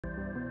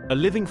A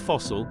living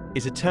fossil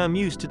is a term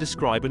used to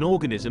describe an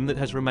organism that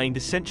has remained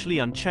essentially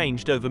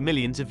unchanged over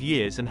millions of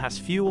years and has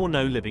few or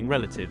no living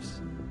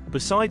relatives.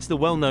 Besides the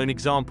well-known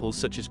examples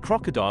such as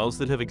crocodiles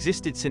that have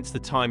existed since the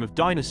time of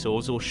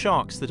dinosaurs or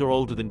sharks that are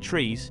older than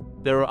trees,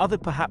 there are other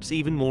perhaps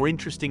even more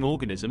interesting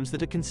organisms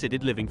that are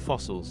considered living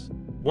fossils.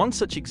 One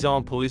such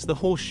example is the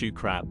horseshoe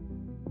crab.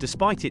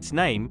 Despite its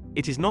name,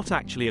 it is not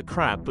actually a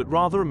crab but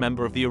rather a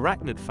member of the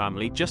arachnid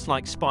family, just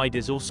like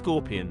spiders or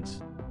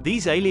scorpions.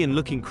 These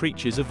alien-looking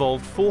creatures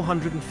evolved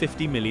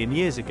 450 million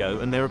years ago,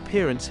 and their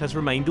appearance has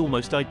remained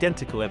almost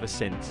identical ever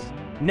since.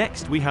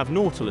 Next we have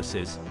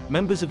nautiluses,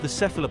 members of the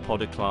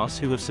cephalopoda class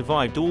who have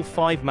survived all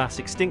 5 mass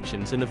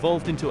extinctions and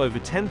evolved into over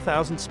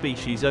 10,000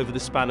 species over the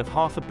span of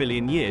 500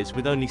 million years,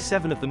 with only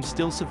 7 of them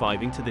still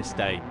surviving to this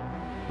day.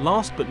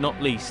 Last but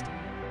not least,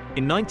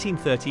 in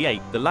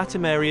 1938 the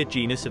Latimeria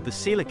genus of the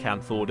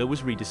coelacanth order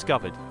was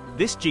rediscovered.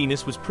 This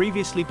genus was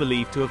previously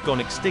believed to have gone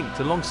extinct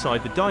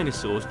alongside the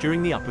dinosaurs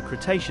during the Upper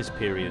Cretaceous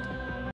period.